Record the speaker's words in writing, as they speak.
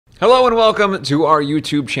Hello and welcome to our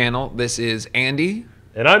YouTube channel. This is Andy.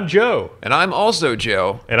 And I'm Joe. And I'm also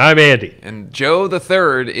Joe. And I'm Andy. And Joe the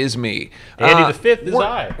third is me. Andy the fifth is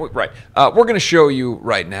I. Right. We're going to show you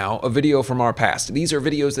right now a video from our past. These are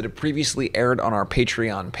videos that have previously aired on our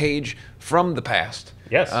Patreon page from the past.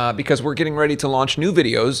 Yes. Because we're getting ready to launch new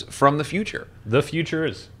videos from the future. The future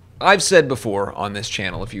is. I've said before on this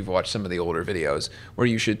channel, if you've watched some of the older videos, where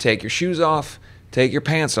you should take your shoes off, take your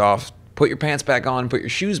pants off, put your pants back on, put your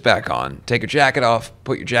shoes back on, take your jacket off,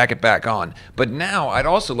 put your jacket back on. But now I'd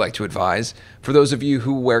also like to advise, for those of you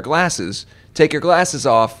who wear glasses, take your glasses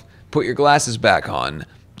off, put your glasses back on,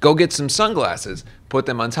 go get some sunglasses, put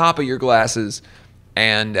them on top of your glasses,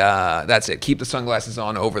 and that's it. Keep the sunglasses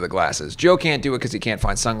on over the glasses. Joe can't do it because he can't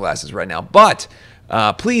find sunglasses right now, but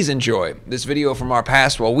please enjoy this video from our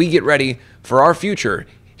past while we get ready for our future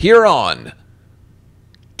here on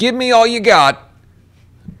Give Me All You Got,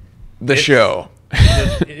 the show.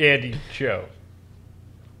 Andy Show.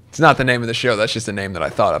 It's not the name of the show. That's just the name that I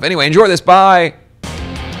thought of. Anyway, enjoy this. Bye.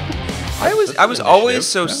 I was always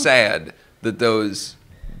so sad that those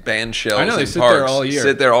band shells I know, they in sit parks there all year.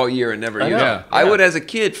 sit there all year and never use them. Yeah. I would, as a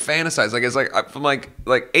kid, fantasize. Like, it's like from like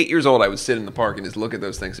 8 years old, I would sit in the park and just look at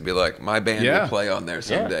those things and be like, my band will play on there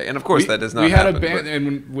someday. And of course, that does not happen. We had a band,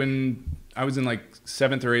 and when I was in like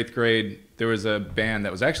 7th or 8th grade, there was a band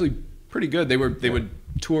that was actually pretty good. They would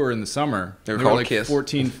tour in the summer. They were called like Kiss.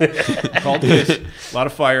 14, called Kiss. A lot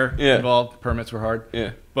of fire involved. Permits were hard.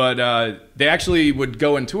 Yeah. But they actually would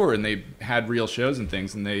go and tour, and they had real shows and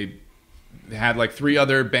things, and they had like 3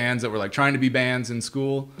 other bands that were like trying to be bands in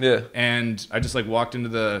school. Yeah. And I just like walked into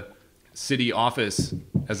the city office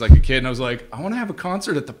as like a kid, and I was like, I want to have a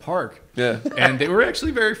concert at the park. Yeah. And they were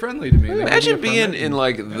actually very friendly to me. They Imagine gave me a being permit in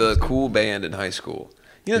like the cool band in high school.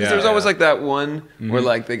 You know, 'cause Yeah, there's always yeah. like that one where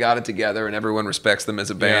like they got it together and everyone respects them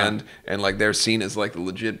as a band and like they're seen as like the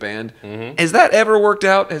legit band. Has that ever worked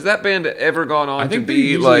out? Has that band ever gone on I think to be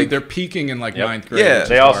usually like they're peaking in like 9th grade. Yeah. which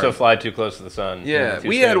They is also hard. fly too close to the sun. Yeah, Too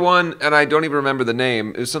we soon. had one, and I don't even remember the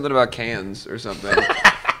name. It was something about cans or something.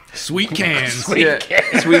 Sweet cans. Sweet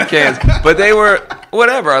cans. But they were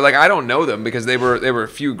whatever. Like, I don't know them because they were a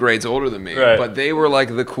few grades older than me. Right. But they were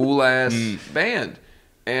like the cool ass band.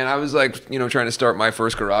 And I was like, trying to start my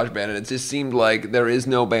first garage band, and it just seemed like there is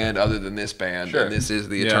no band other than this band, Sure. and this is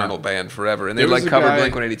the Yeah. eternal band forever. And they There was like a covered guy-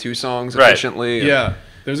 Blink-182 songs Right. efficiently. Yeah.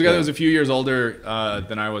 There was a guy that was a few years older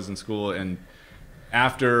than I was in school, and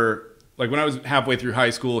after, like when I was halfway through high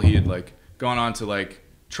school, he had like gone on to like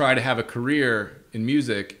try to have a career in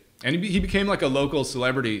music, and he became like a local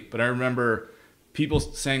celebrity. But I remember people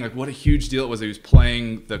saying like what a huge deal it was that he was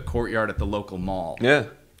playing the courtyard at the local mall. Yeah.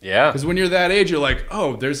 Yeah. Because when you're that age, you're like,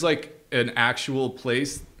 oh, there's like an actual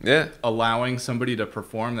place Yeah. allowing somebody to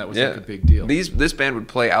perform. That was Yeah. like a big deal. This band would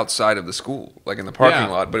play outside of the school, like in the parking Yeah.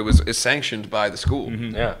 lot, but it's sanctioned by the school.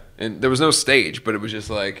 Yeah. And there was no stage, but it was just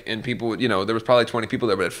like, and people would, there was probably 20 people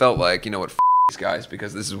there, but it felt like, what, these guys,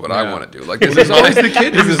 because this is what I Yeah. want to do. Like, this There's is always the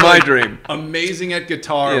kid this who's is my like dream. amazing at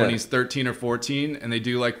guitar Yeah. when he's 13 or 14, and they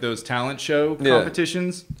do like those talent show Yeah.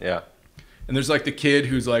 competitions. Yeah. And there's like the kid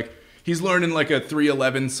who's like, he's learning like a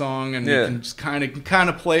 311 song, and Yeah. he can just kind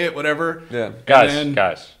of play it, whatever. Yeah. And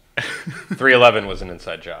Guys. 311 was an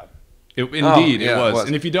inside job. Indeed, yeah, it was.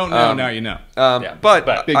 And if you don't know, now you know. Yeah. But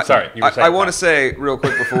sorry, you were saying I want to that. say real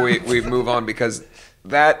quick before we move on, because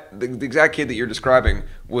the exact kid that you're describing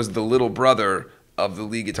was the little brother of the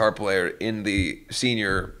lead guitar player in the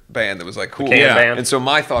senior band that was like cool. Can band. And so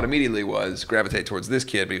my thought immediately was gravitate towards this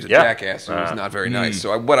kid, but he was a Yeah. jackass who was not very nice.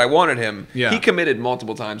 So what I wanted him, Yeah. he committed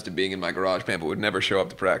multiple times to being in my garage band, but would never show up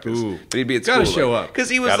to practice. Ooh. But he'd be at Gotta school. show up. Because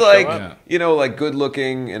he was Gotta like, show up. like good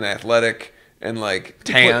looking and athletic and like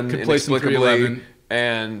tan could play some inexplicably. 311.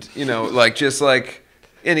 And,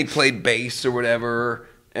 and he played bass or whatever.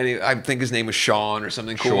 And I think his name was Sean or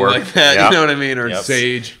something cool Sure. like that. Yeah. You know what I mean? Or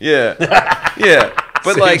Sage. Yeah. Yeah.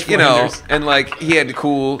 But Sage Flanders. and like he had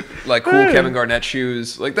cool Kevin Garnett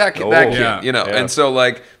shoes, like that kid, Yeah. Yeah. Yeah. And so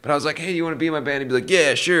but I was like, hey, you want to be in my band? He'd be like,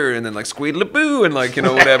 yeah, sure. And then like squeedle-boo and like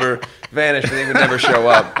whatever, vanished, and he would never show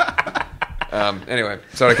up. Anyway,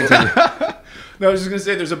 sorry, continue. No, I was just gonna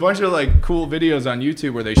say, there's a bunch of like cool videos on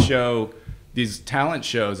YouTube where they show these talent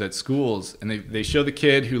shows at schools, and they show the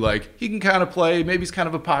kid who like he can kind of play, maybe he's kind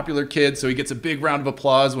of a popular kid, so he gets a big round of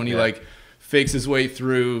applause when he like fakes his way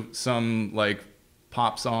through some like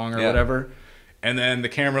pop song or whatever, and then the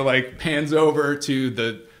camera like pans over to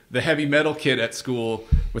the heavy metal kid at school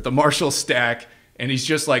with the Marshall stack, and he's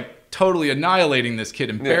just like totally annihilating this kid,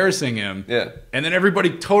 embarrassing him. Yeah. And then everybody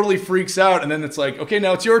totally freaks out, and then it's like, okay,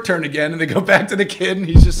 now it's your turn again, and they go back to the kid, and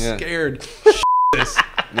he's just scared. This.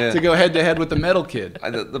 to go head to head with the metal kid.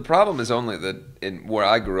 The problem is only that in where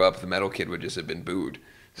I grew up, the metal kid would just have been booed.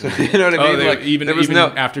 So, you know what I mean? Like even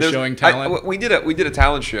after showing talent. We did a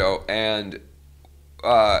talent show, and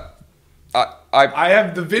I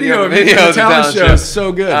have the video of the talent show. It's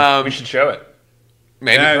so good. We should show it.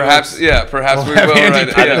 Maybe, perhaps we will.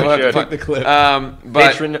 We'll have to put the clip.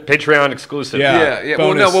 But Patreon exclusive. Yeah.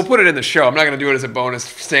 Well, no, we'll put it in the show. I'm not going to do it as a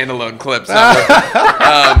bonus standalone clip.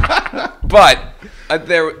 But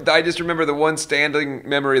I just remember the one standing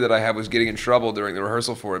memory that I had was getting in trouble during the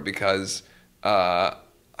rehearsal for it because I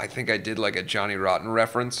think I did like a Johnny Rotten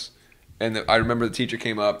reference, and I remember the teacher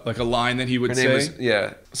came up, like a line that he would say. Her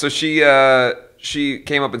name was, So she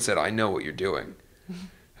came up and said, "I know what you're doing."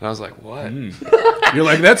 And I was like, what? You're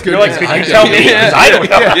like, that's good. You're like, can you tell me? Because I don't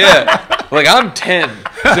know. Yeah. Like, I'm 10,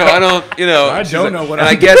 so I don't, I don't know what And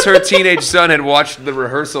I guess her teenage son had watched the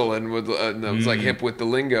rehearsal and was like hip with the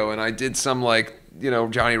lingo. And I did some, like,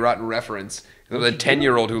 Johnny Rotten reference. There was a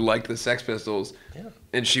 10-year-old who liked the Sex Pistols. Yeah.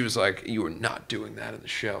 And she was like, you are not doing that in the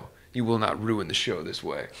show. You will not ruin the show this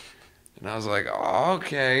way. And I was like, oh,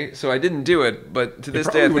 okay. So I didn't do it, but to this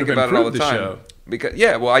day I think about it all the time. Show. Because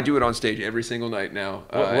I do it on stage every single night now.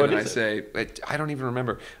 What and is I say, I don't even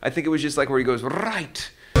remember. I think it was just like where he goes,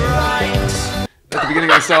 right. At the beginning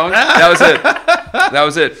of the song. That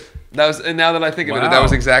was it. And now that I think of it, that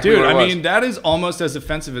was exactly what it was. I mean, that is almost as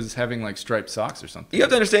offensive as having like striped socks or something. You have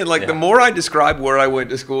to understand, like, the more I describe where I went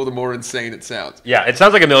to school, the more insane it sounds. Yeah, it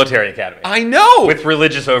sounds like a military academy. I know! With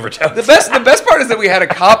religious overtones. The best part is that we had a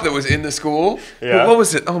cop that was in the school. Yeah. What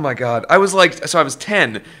was it? Oh my God. I was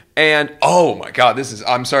 10, and oh my God,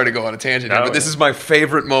 I'm sorry to go on a tangent here, but this is my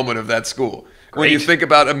favorite moment of that school. Great. When you think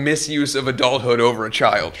about a misuse of adulthood over a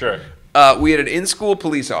child. Sure. We had an in-school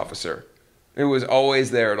police officer who was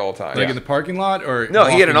always there at all times. Like in the parking lot, or no?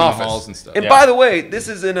 He had an office. Halls and stuff. And by the way, this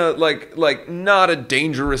is in a like not a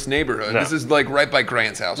dangerous neighborhood. No. This is like right by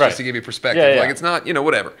Grant's house, just to give you perspective. Yeah. Like it's not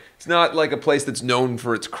whatever. It's not like a place that's known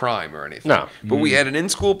for its crime or anything. No. But we had an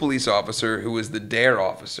in-school police officer who was the DARE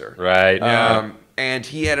officer. Right. And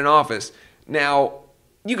he had an office. Now,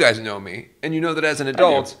 you guys know me, and you know that as an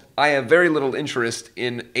adult, I have very little interest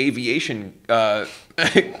in aviation of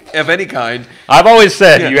any kind. I've always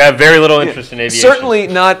said you have very little interest in aviation. Certainly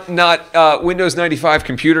not Windows 95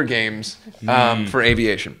 computer games for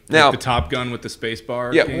aviation. Now, like the Top Gun with the space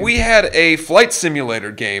bar. Yeah, game? we had a flight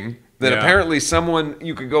simulator game that apparently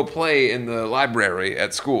you could go play in the library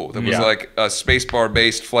at school. That was like a space bar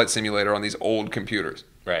based flight simulator on these old computers.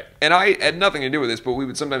 Right. And I had nothing to do with this, but we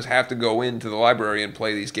would sometimes have to go into the library and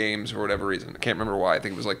play these games for whatever reason. I can't remember why. I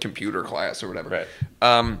think it was like computer class or whatever.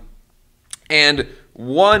 Right. And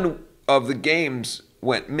one of the games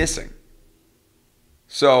went missing.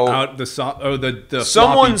 So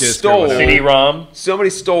someone stole CD-ROM.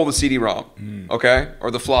 Somebody stole the CD-ROM, okay,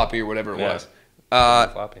 or the floppy or whatever it was.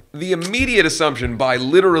 The immediate assumption by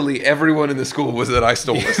literally everyone in the school was that I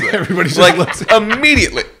stole this thing. Everybody just like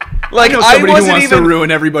immediately. Like I know somebody who wants to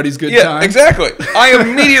ruin everybody's good time. Yeah, exactly. I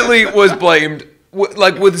immediately was blamed,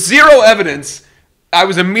 with zero evidence. I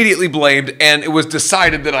was immediately blamed, and it was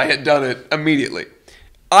decided that I had done it immediately.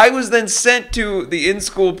 I was then sent to the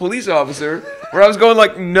in-school police officer, where I was going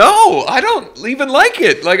like, "No, I don't even like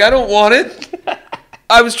it. Like, I don't want it."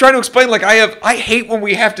 I was trying to explain, like, I hate when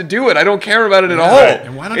we have to do it. I don't care about it at all.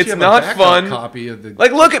 And why don't it's you have not a backup fun. Copy of the...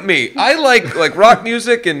 Like, look at me. I like rock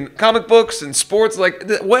music and comic books and sports. Like,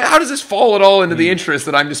 how does this fall at all into the interest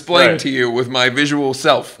that I'm displaying to you with my visual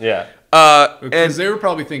self? Yeah. Because they were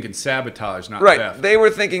probably thinking sabotage, not right. theft. They were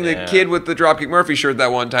thinking the kid with the Dropkick Murphy shirt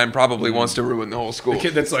that one time probably wants to ruin the whole school. The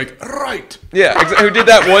kid that's like, right. Yeah, who did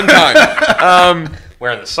that one time.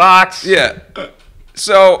 Wearing the socks. Yeah.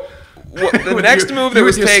 So... the next move that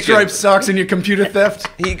was taken, striped socks and your computer theft.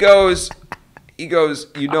 He goes.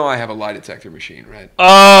 You know I have a lie detector machine, right?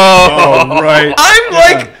 Oh, right.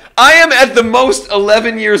 I am at the most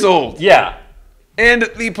 11 years old. Yeah. And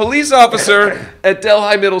the police officer at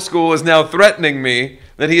Delhi Middle School is now threatening me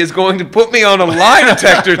that he is going to put me on a lie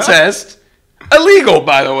detector test. Illegal,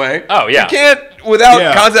 by the way. Oh, yeah. You can't,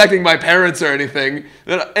 without contacting my parents or anything.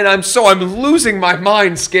 And I'm losing my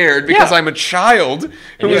mind scared because I'm a child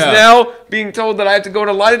who is now being told that I have to go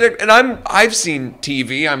to a lie detector. And I've seen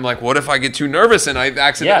TV. I'm like, what if I get too nervous and I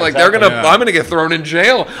accidentally, I'm going to get thrown in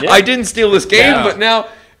jail. Yeah. I didn't steal this game, but now...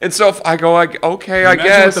 And so if I go, okay, I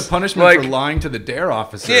guess. What the punishment for lying to the DARE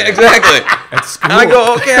officer. Yeah, exactly. At school. And I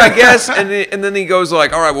go, okay, I guess. And then he goes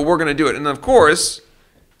like, all right, well, we're going to do it. And of course,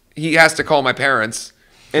 he has to call my parents.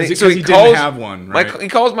 And so he didn't have one, right? He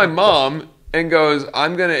calls my mom and goes,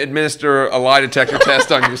 I'm going to administer a lie detector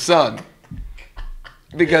test on your son.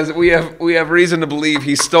 Because we have reason to believe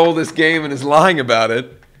he stole this game and is lying about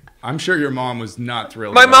it. I'm sure your mom was not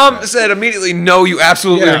thrilled. My about mom that. said immediately, "No, you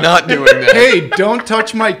absolutely Yeah. are not doing that." Hey, don't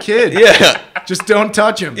touch my kid. Yeah. Just don't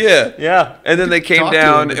touch him. Yeah. Yeah. And then they came Talk to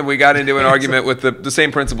down him. and we got into an argument with the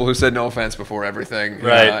same principal who said no offense before everything.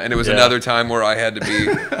 Right. And it was Yeah. another time where I had to be.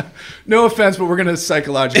 No offense, but we're going to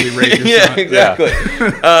psychologically rape your Yeah, son. exactly.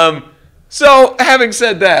 So having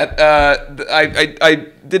said that, I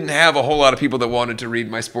didn't have a whole lot of people that wanted to read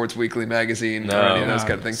my Sports Weekly magazine or any of those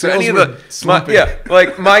kind of things. So Sales any of were my, slumping.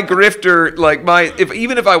 like my grifter, like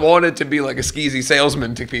even if I wanted to be like a skeezy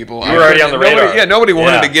salesman to people, You were already on the radar. Yeah, nobody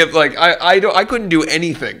wanted Yeah. to give like I couldn't do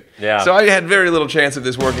anything. Yeah. So I had very little chance of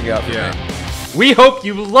this working out for Yeah. me. We hope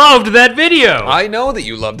you loved that video. I know that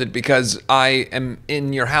you loved it because I am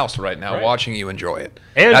in your house right now Right. watching you enjoy it.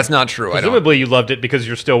 And That's not true. I don't. Presumably you loved it because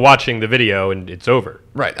you're still watching the video and it's over.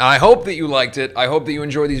 Right. I hope that you liked it. I hope that you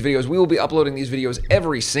enjoy these videos. We will be uploading these videos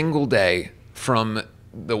every single day from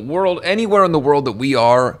the world, anywhere in the world that we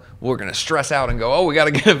are. We're going to stress out and go, oh, we got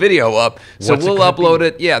to get a video up. So What's it we'll gonna upload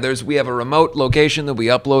it. Yeah, we have a remote location that we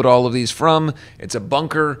upload all of these from. It's a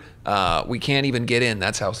bunker. We can't even get in.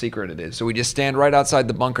 That's how secret it is. So we just stand right outside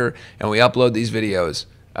the bunker and we upload these videos.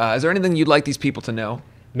 Is there anything you'd like these people to know?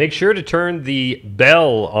 Make sure to turn the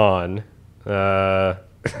bell on.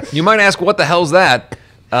 You might ask, what the hell's that?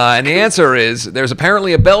 And the answer is, there's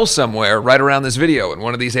apparently a bell somewhere right around this video in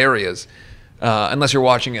one of these areas. Unless you're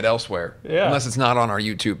watching it elsewhere. Yeah. Unless it's not on our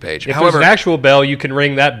YouTube page. If there's an actual bell, you can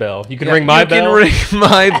ring that bell. You can ring my bell. You can ring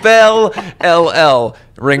my bell, LL.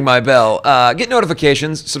 Ring my bell. Get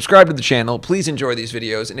notifications. Subscribe to the channel. Please enjoy these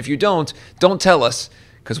videos. And if you don't tell us,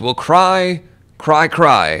 because we'll cry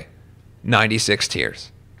 96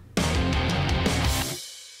 tears.